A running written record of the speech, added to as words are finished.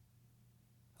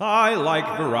I like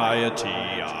variety,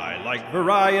 I like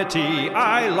variety,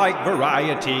 I like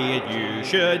variety, and you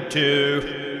should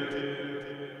too.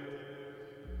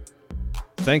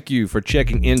 Thank you for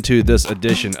checking into this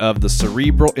edition of the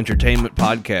Cerebral Entertainment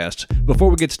Podcast. Before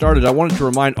we get started, I wanted to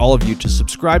remind all of you to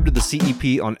subscribe to the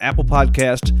CEP on Apple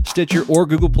Podcast, Stitcher, or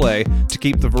Google Play to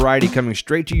keep the variety coming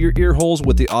straight to your ear holes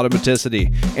with the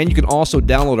automaticity. And you can also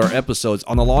download our episodes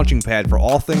on the launching pad for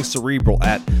all things cerebral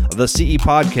at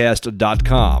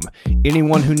thecepodcast.com.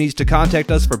 Anyone who needs to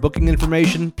contact us for booking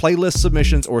information, playlist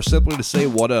submissions, or simply to say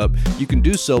what up, you can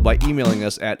do so by emailing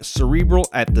us at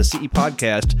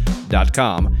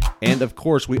cerebral@thecepodcast.com. And of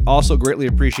course, we also greatly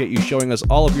appreciate you showing us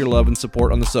all of your love and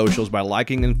support on the socials by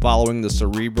liking and following the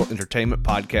Cerebral Entertainment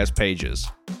Podcast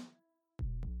pages.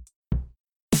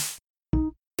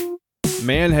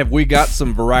 Man, have we got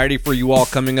some variety for you all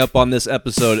coming up on this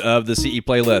episode of the CE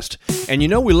Playlist. And you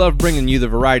know we love bringing you the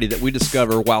variety that we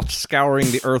discover while scouring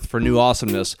the earth for new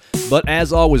awesomeness. But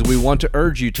as always, we want to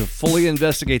urge you to fully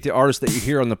investigate the artists that you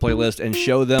hear on the playlist and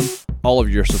show them all of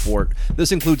your support.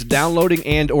 This includes downloading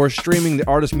and or streaming the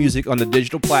artist's music on the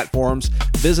digital platforms,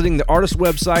 visiting the artist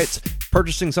websites,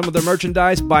 purchasing some of their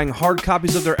merchandise, buying hard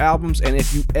copies of their albums, and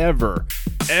if you ever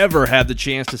have the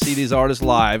chance to see these artists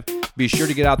live, be sure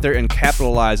to get out there and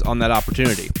capitalize on that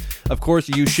opportunity. Of course,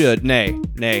 you should,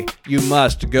 you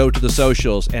must go to the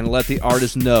socials and let the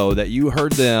artists know that you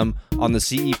heard them on the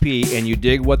CEP and you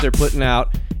dig what they're putting out,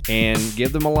 and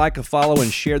give them a like, a follow,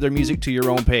 and share their music to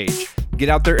your own page. Get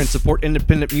out there and support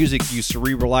independent music, you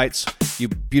cerebralites, you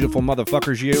beautiful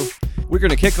motherfuckers, you. We're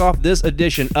going to kick off this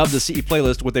edition of the CE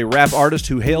Playlist with a rap artist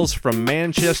who hails from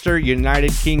Manchester,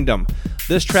 United Kingdom.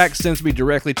 This track sends me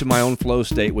directly to my own flow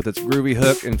state with its groovy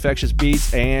hook, infectious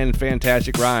beats, and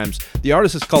fantastic rhymes. The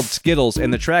artist is called Skittles,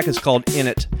 and the track is called In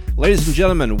It. Ladies and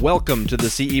gentlemen, welcome to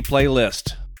the CE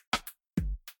Playlist.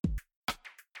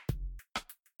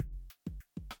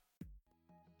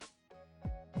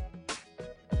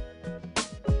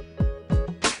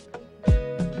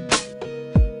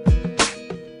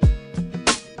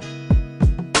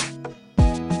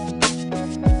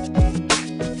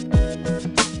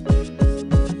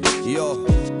 Yo,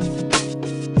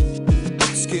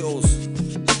 Skittles,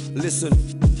 listen.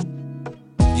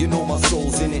 You know my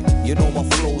soul's in it, you know my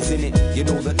flow's in it. You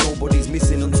know that nobody's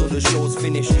missing until the show's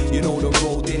finished. You know the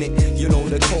road in it, you know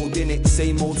the code in it.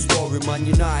 Same old story, man,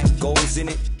 unite, goals in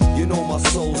it. You know my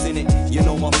soul's in it, you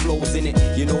know my flow's in it.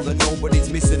 You know that nobody's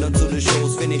missing until the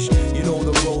show's finished. You know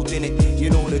the road in it, you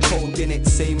know the code in it.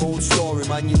 Same old story,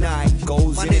 man, unite,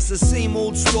 goals in it. It's the same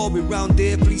old story round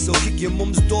there. Please don't kick your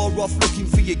mum's door off looking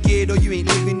for your gate, or you ain't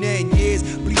living there in years.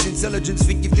 Please intelligence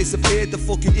think you've disappeared. The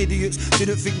fucking idiots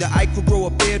didn't think that I could grow a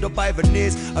beard or buy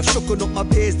veneers. I've shooken up my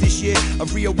beers this year.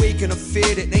 I've reawakened a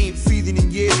fear that they ain't feeding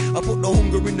in years. I put the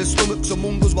hunger in the stomachs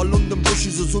among us while London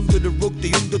brushes us under the rug.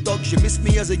 The underdogs, you missed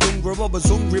me as a younger, I was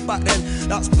hungry back then.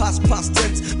 That's past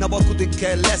tense. Now I couldn't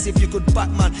care less if you could back,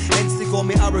 man. Hence they call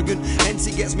me arrogant, hence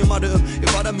it gets me mad at them.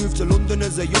 If I'd have moved to London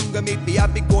as a younger, maybe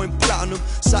I'd be going platinum.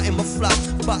 Sat in my flat,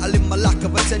 battling my lack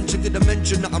of attention. Did I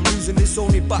mention that I'm losing this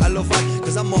only battle of life?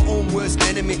 Cause I'm my own worst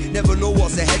enemy, never know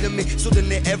what's ahead of me.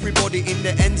 Suddenly everybody in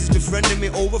the end is befriending me.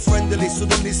 Over friendly,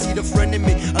 suddenly see the friend in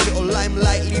me. A little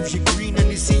limelight leaves you green and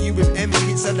you see you with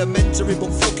envy. It's elementary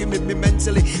but fucking with me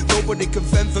mentally. Nobody can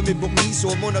fend for me but me, so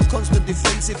I'm on a constant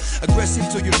defensive. Aggressive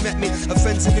till you've met me,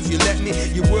 offensive if you let me.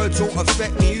 Your words don't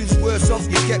affect me, who's worse off?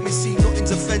 You get me, see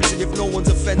nothing's offensive if no one's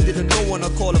offended. And no one I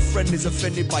call a friend is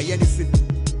offended by anything.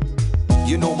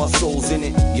 You know my soul's in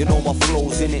it, you know my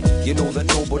flow's in it. You know that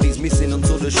nobody's missing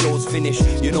until the show's finished.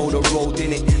 You know the road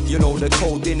in it, you know the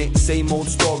code in it. Same old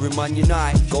story, man,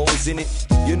 unite, goals in it.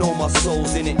 You know my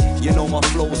soul's in it, you know my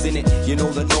flow's in it. You know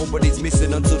that nobody's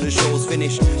missing until the show's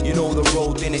finished. You know the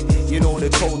road in it, you know the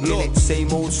code in it.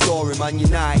 Same old story, man,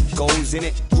 unite, goals in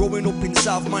it. Growing up in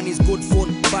South, man, is good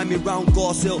fun. Find me round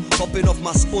Gorse Hill, popping off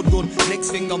my spud gun.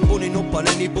 Next thing I'm bunning up on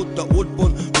any butt that would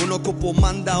bun. Run a couple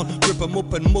man down, grip them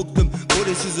up and mug them. But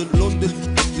this isn't London.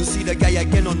 You'll see the guy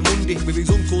again on Monday with his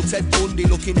uncle Ted Bundy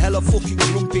looking hella fucking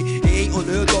grumpy. It ain't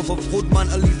unheard of a good man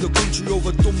to leave the country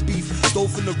over dumb beef. Stole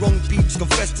from the wrong peeps,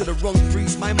 confessed to the wrong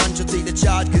priest. My man should take the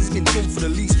charge cause it's been done for the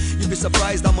least. You'd be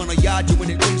surprised I'm on a yard you when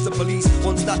it comes to police.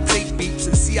 Once that tape beeps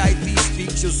and CID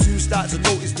speaks, you'll soon start to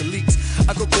notice the leaks.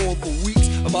 I could go on for weeks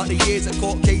about the years of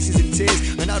court cases and tears.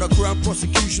 And now the Crown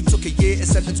prosecution took a year to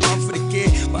sentence man for the gear.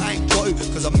 But I ain't got it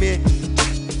cause I'm here.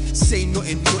 Say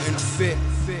nothing fit.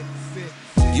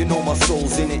 You know my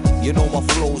soul's in it, you know my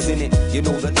flow's in it. You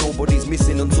know that nobody's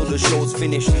missing until the show's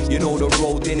finished. You know the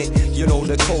road in it, you know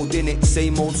the code in it.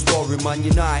 Same old story, man,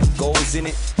 unite, goals in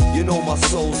it. You know my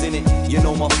soul's in it, you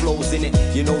know my flow's in it.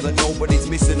 You know that nobody's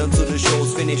missing until the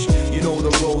show's finished. You know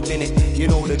the road in it, you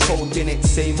know the code in it.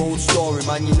 Same old story,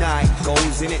 man, your night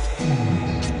goes in it.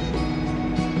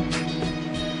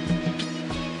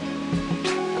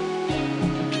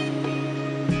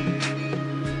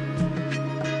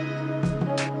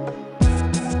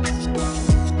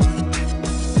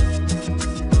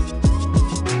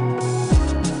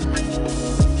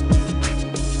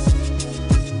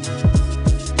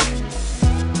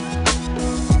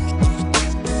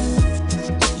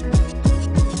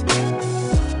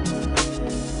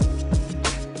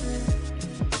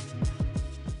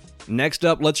 Next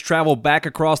up, let's travel back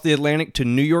across the Atlantic to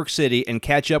New York City and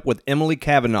catch up with Emily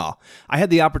Kavanaugh. I had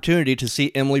the opportunity to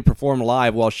see Emily perform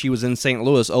live while she was in St.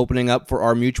 Louis opening up for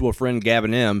our mutual friend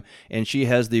Gavin M., and she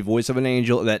has the voice of an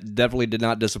angel that definitely did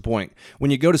not disappoint.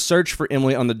 When you go to search for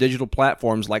Emily on the digital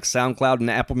platforms like SoundCloud and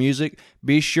Apple Music,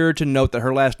 be sure to note that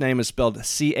her last name is spelled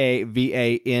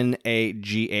Cavanagh,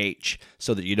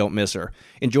 so that you don't miss her.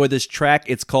 Enjoy this track.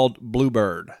 It's called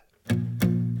Bluebird.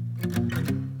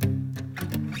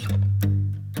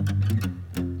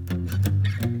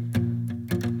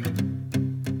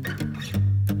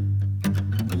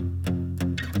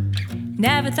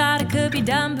 Never thought it could be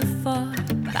done before,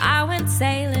 but I went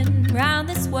sailing round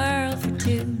this world for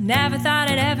two. Never thought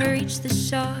I'd ever reach the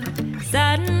shore.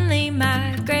 Suddenly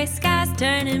my gray sky's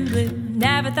turning blue.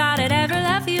 Never thought I'd ever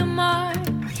love you more.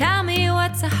 Tell me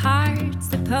what's a heart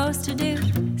supposed to do?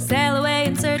 Sail away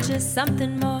in search of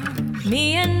something more.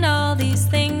 Me and all these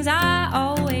things I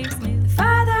always knew. The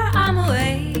farther I'm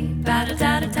away,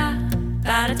 ba-da-da-da-da,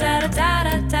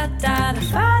 ba-da-da-da-da-da-da-da. The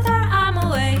farther I'm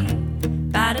away,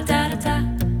 ba-da-da-da-da,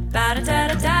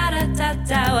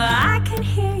 ba-da-da-da-da-da-da-da. Well, I can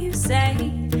hear you say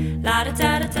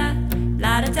la-da-da-da-da,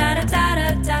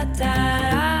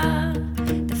 la-da-da-da-da-da-da-da.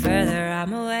 The further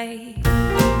I'm away.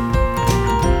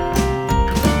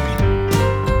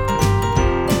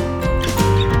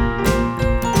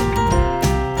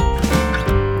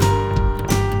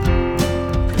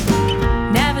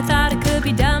 Never thought it could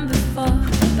be done before,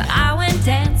 but I went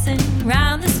dancing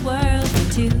round this world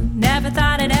for two. Never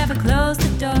thought I'd ever close the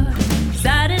door.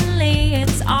 Suddenly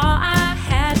it's all I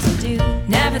had to do.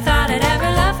 Never thought I'd ever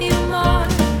love you more.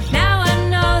 Now I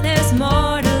know there's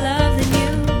more to love than you.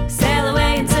 Sail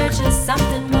away in search of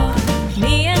something more.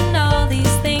 Me and all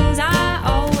these things I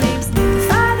always knew. The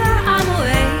farther I'm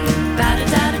away,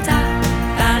 ba-da-da-da-da,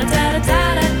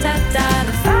 ba-da-da-da-da-da-da.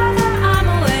 The farther I'm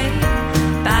away,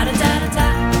 ba-da-da-da-da,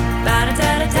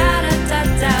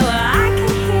 ba-da-da-da-da-da-da. Well, I can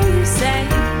hear you say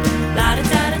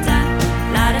la-da-da-da-da,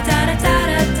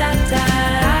 la-da-da-da-da-da-da.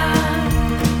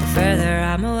 The further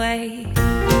I'm away.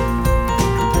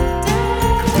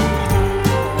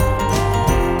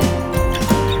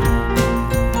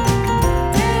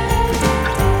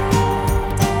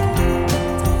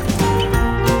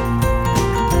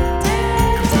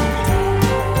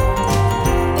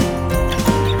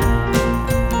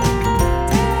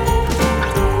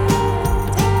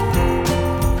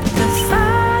 The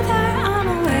farther I'm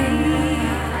away,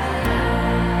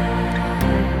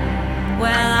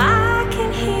 well, I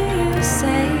can hear you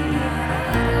say,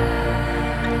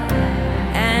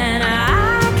 and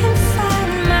I can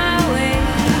find my way.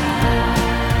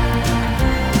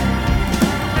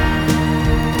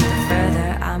 The further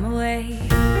I'm away. The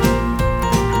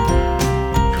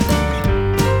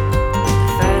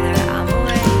further I'm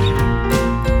away.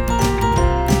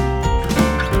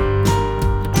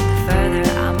 The further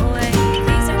I'm away.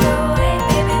 Please don't go away,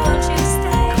 baby, won't you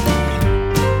stay?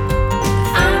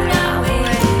 I'm not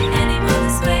waiting anymore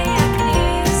this way. I can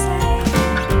hear you say,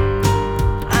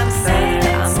 I'm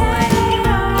sailing, sailing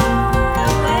on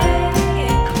away.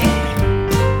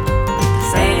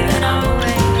 Sailing on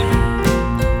away.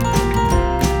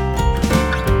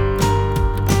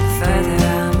 Further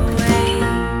I'm away.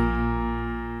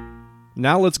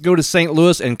 Now let's go to St.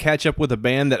 Louis and catch up with a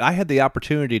band that I had the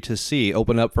opportunity to see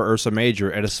open up for Ursa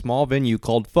Major at a small venue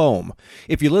called Foam.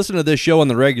 If you listen to this show on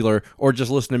the regular, or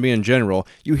just listen to me in general,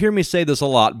 you hear me say this a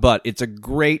lot, but it's a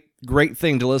great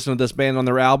thing to listen to this band on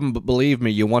their album, but believe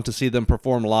me, you want to see them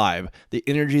perform live. The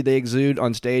energy they exude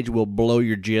on stage will blow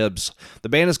your jibs. The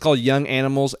band is called Young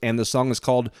Animals, and the song is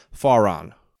called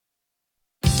Faran.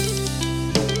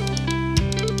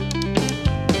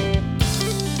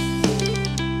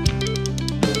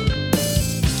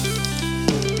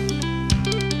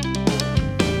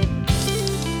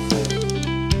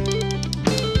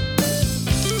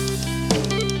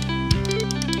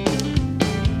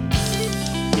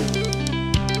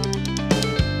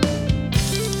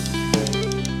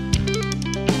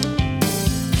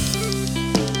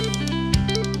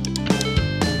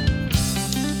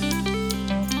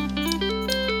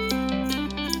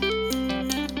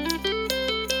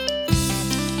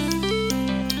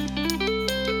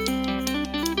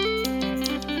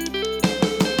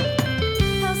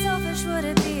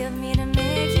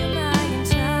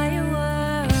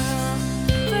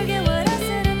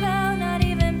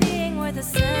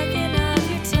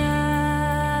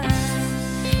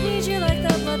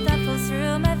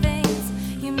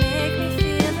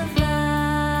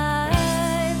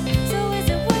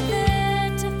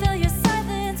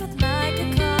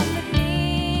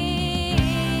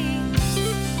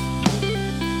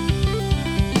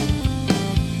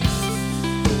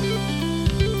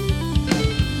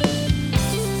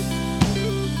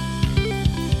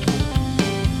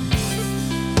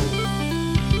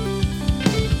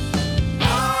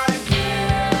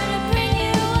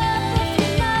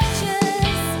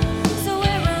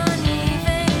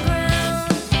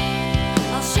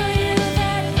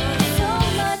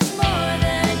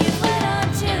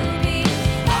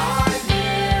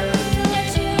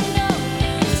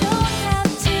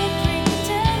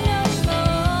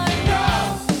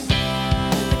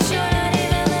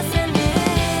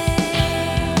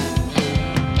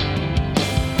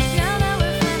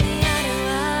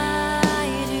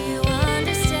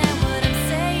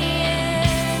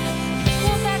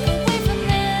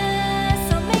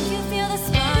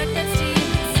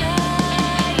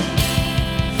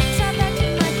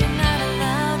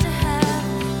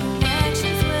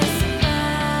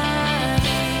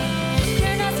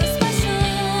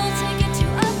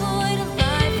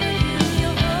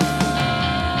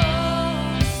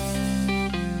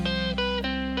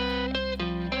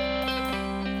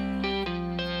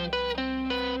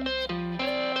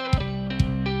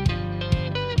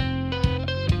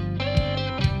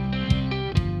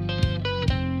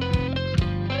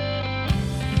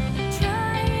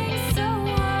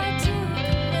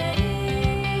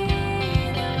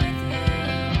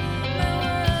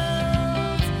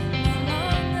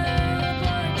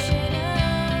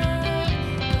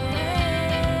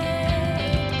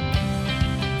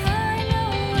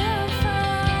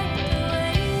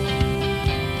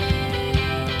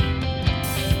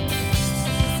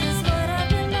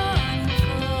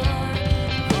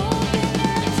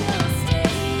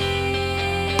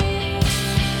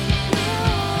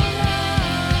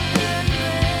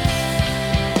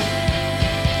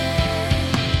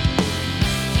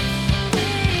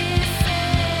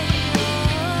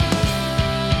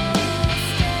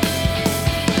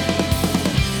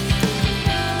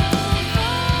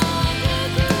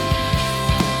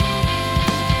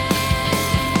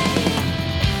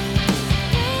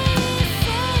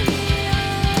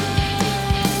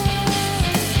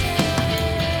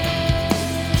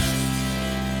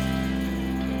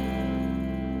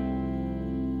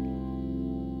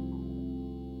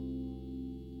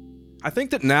 think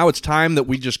that now it's time that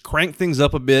we just crank things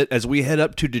up a bit as we head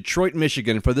up to Detroit,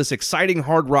 Michigan for this exciting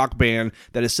hard rock band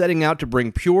that is setting out to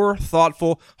bring pure,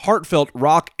 thoughtful, heartfelt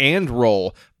rock and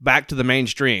roll back to the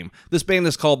mainstream. This band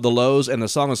is called The Lows, and the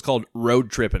song is called Road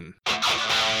Trippin'.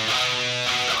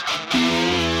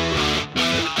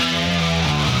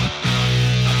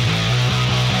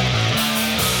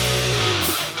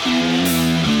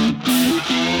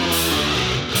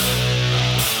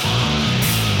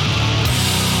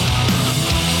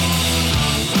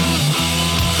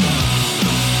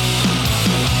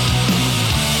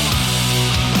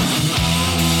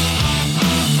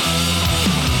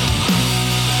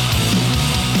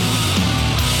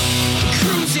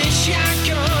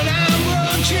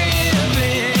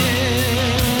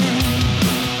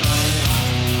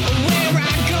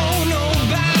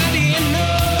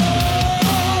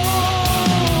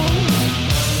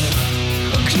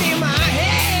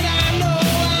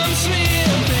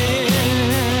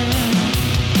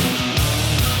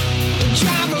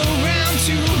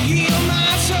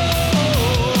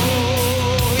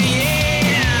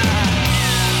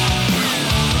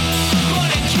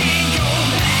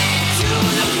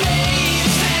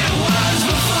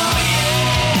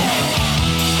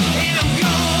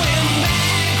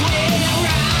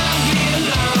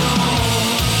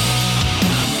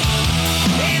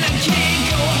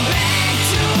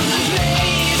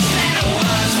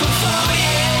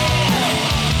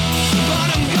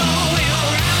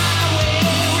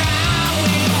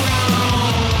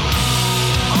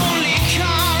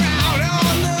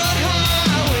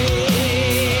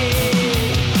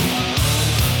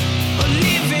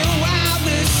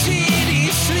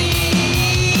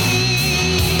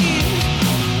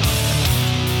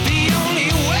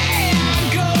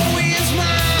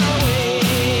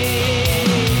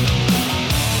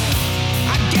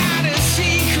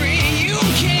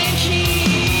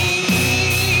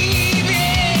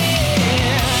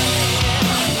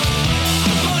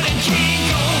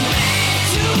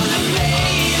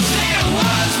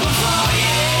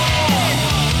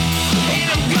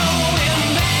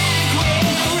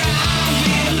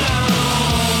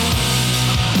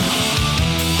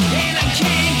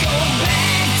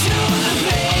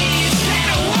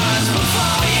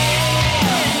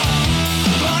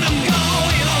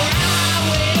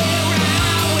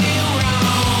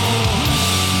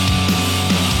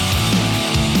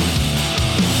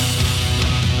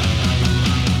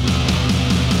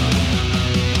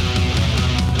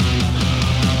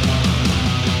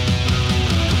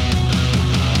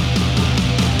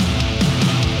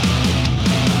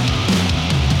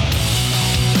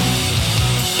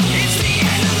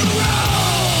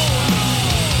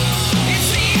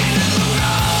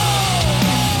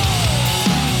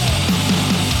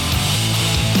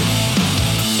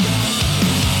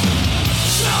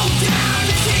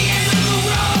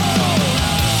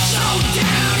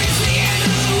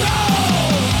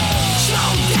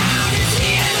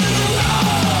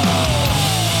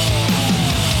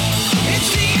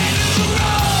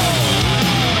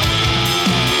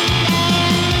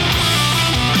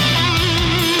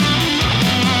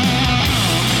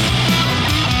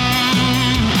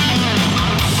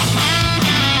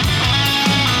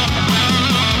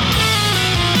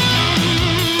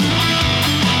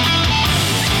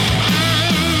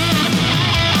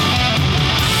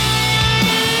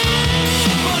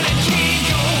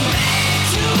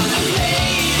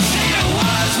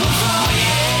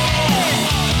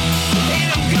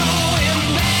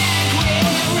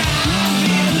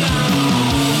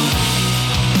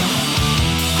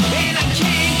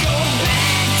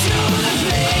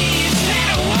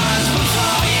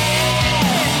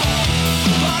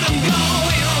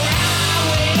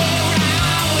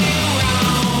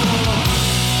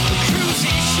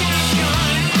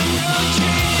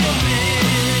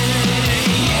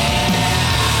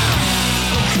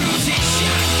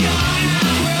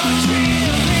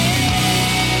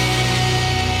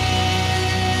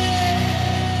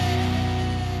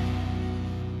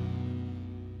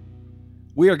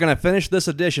 We are going to finish this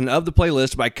edition of the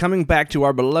playlist by coming back to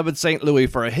our beloved St. Louis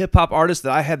for a hip-hop artist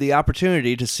that I had the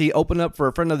opportunity to see open up for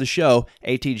a friend of the show,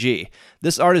 ATG.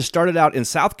 This artist started out in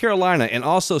South Carolina and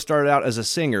also started out as a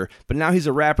singer, but now he's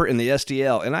a rapper in the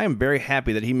STL, and I am very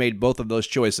happy that he made both of those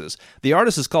choices. The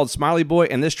artist is called Smiley Boy,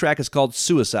 and this track is called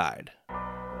Suicide.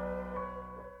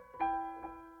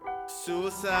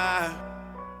 Suicide,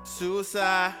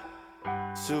 suicide,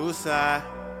 suicide,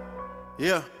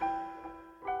 yeah.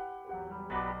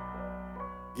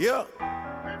 Yeah.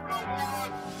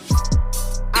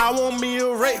 I want me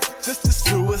a rape, just to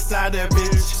suicide that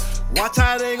bitch. Watch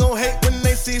how they gon' hate when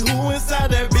they see who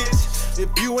inside that bitch. If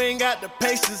you ain't got the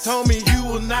patience, homie,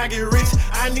 you will not get rich.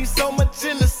 I need so much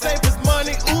in the safest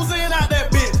money oozing out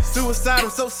that bitch. Suicide, I'm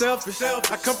so selfish.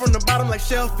 I come from the bottom like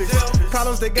shellfish.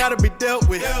 Problems they gotta be dealt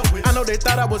with. I know they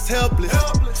thought I was helpless,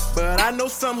 but I know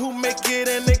some who make it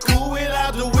and they cool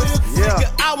without the whip.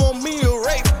 Nigga, I want me a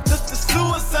rape just to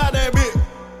suicide that bitch.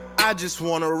 I just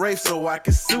want a rape so I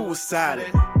can suicide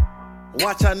it.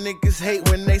 Watch how niggas hate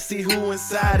when they see who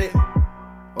inside it.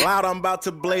 Loud, I'm about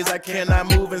to blaze, I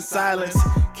cannot move in silence.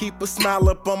 Keep a smile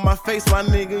up on my face, my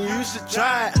nigga, you should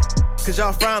try it. Cause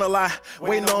y'all frown a lot,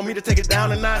 waiting on me to take it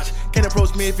down a notch. Can't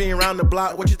approach me if you ain't round the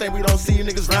block. What you think we don't see you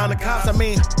niggas round the cops? I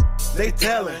mean, they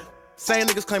tellin'. Same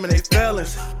niggas claiming they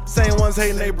felons. Same ones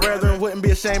hating they brethren. Wouldn't be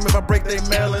ashamed if I break they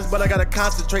melons. But I gotta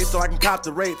concentrate so I can cop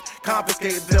the rape.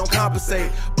 Confiscate if they don't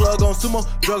compensate. Plug on sumo,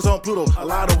 drugs on Pluto. A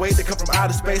lot of weight, they come from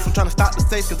outer space. I'm trying to stop the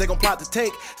safe cause they gon' plot to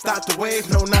take. Stop the wave,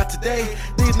 no not today.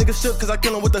 These niggas shook cause I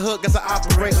kill them with the hook. Guess I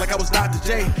operate like I was Dr.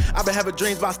 J. I've been having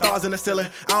dreams about stars in the ceiling.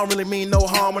 I don't really mean no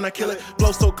harm when I kill it.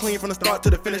 Flow so clean from the start to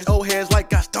the finish. Old heads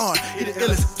like gosh darn, he the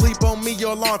illest. Sleep on me,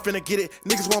 your alarm finna get it.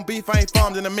 Niggas won't beef, I ain't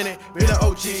farmed in a minute. Been an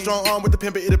OG, strong arm with the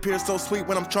pimp, it appears so sweet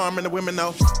when I'm charming the women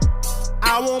know.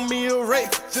 I want me a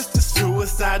rape just to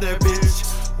suicide that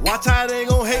bitch. Watch how they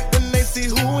gon' hate when they see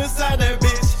who inside that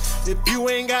bitch. If you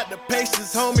ain't got the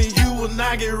patience, homie, you will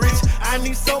not get rich. I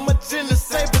need so much in the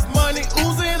safest money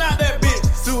oozing out that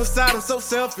bitch. Suicide, I'm so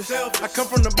selfish. I come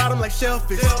from the bottom like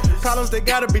shellfish. Problems they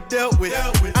gotta be dealt with.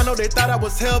 I know they thought I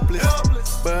was helpless,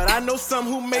 but I know some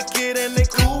who make it and they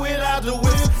cool without the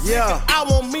whip. Yeah, I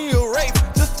want me a rape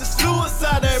just to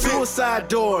suicide that bitch. Suicide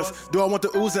doors, do I want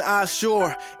the oozing eyes?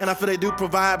 Sure, and I feel they do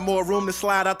provide more room to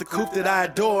slide out the coop that I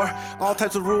adore. All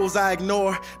types of rules I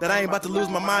ignore that I ain't about to lose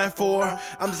my mind for.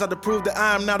 I'm just out to prove that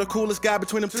I'm now the coolest guy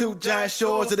between them two giant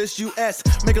shores of this US.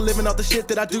 Make a living off the shit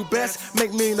that I do best.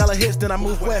 Make $1 million hits, then I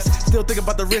move west. Still thinking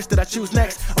about the risk that I choose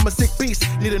next. I'm a sick beast,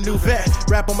 need a new vet.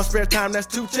 Rap on my spare time, that's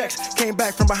 2 checks. Came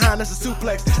back from behind, that's a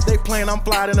suplex. They playing, I'm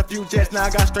flying in a few jets. Now I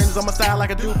got strangers on my side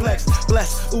like a duplex.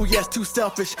 Bless, ooh yes, too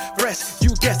selfish. Rest, you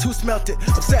guess who smelt it.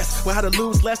 Obsessed with how to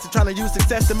lose less and trying to use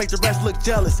success to make the rest look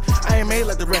jealous. I ain't made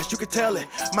like the rest, you can tell it.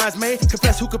 Mine's made,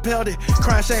 confess who compelled it.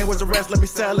 Crying shame was the rest, let me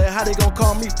sell it. How they gon'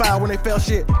 call me foul when they fell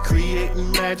shit?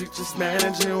 Creating magic, just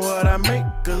managing what I make.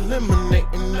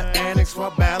 Eliminating the annex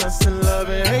while balancing love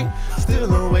and hate.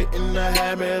 Still awaiting the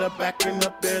habit of backing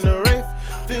up in a race.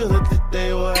 Feel that the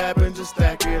day will happen, just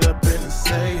stack it up in the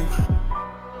safe.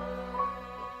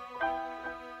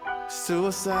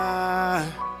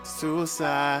 Suicide,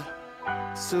 suicide,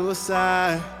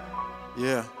 suicide.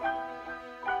 Yeah.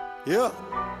 Yeah.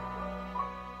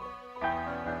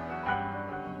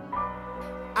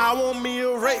 I want me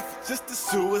a rape just to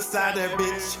suicide that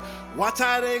bitch. Watch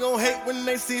how they gon' hate when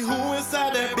they see who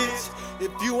inside that bitch.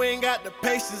 If you ain't got the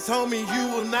patience, homie,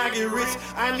 you will not get rich.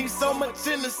 I need so much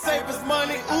in the safest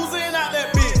money oozing out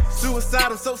that bitch.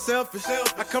 Suicide, I'm so selfish.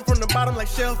 I come from the bottom like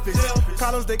shellfish.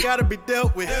 Problems they gotta be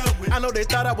dealt with. I know they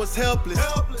thought I was helpless,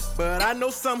 but I know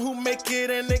some who make it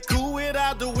and they cool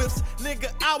without the whips.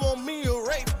 Nigga, I want me a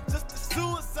rape just to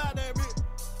suicide that bitch.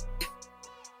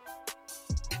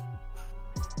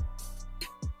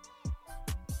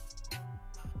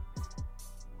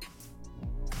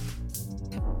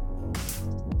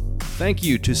 Thank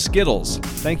you to Skittles.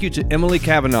 Thank you to Emily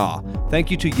Kavanaugh. Thank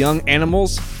you to Young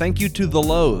Animals. Thank you to The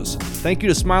Lows. Thank you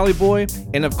to Smiley Boy.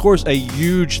 And of course, a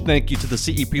huge thank you to the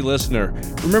CEP listener.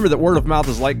 Remember that word of mouth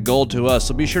is like gold to us,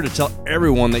 so be sure to tell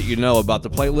everyone that you know about the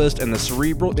playlist and the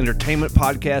Cerebral Entertainment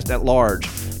Podcast at large.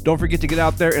 Don't forget to get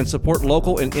out there and support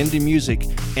local and indie music.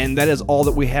 And that is all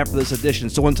that we have for this edition.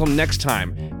 So until next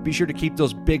time, be sure to keep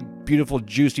those big, beautiful,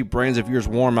 juicy brains of yours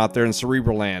warm out there in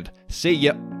Cerebral Land. See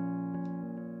ya.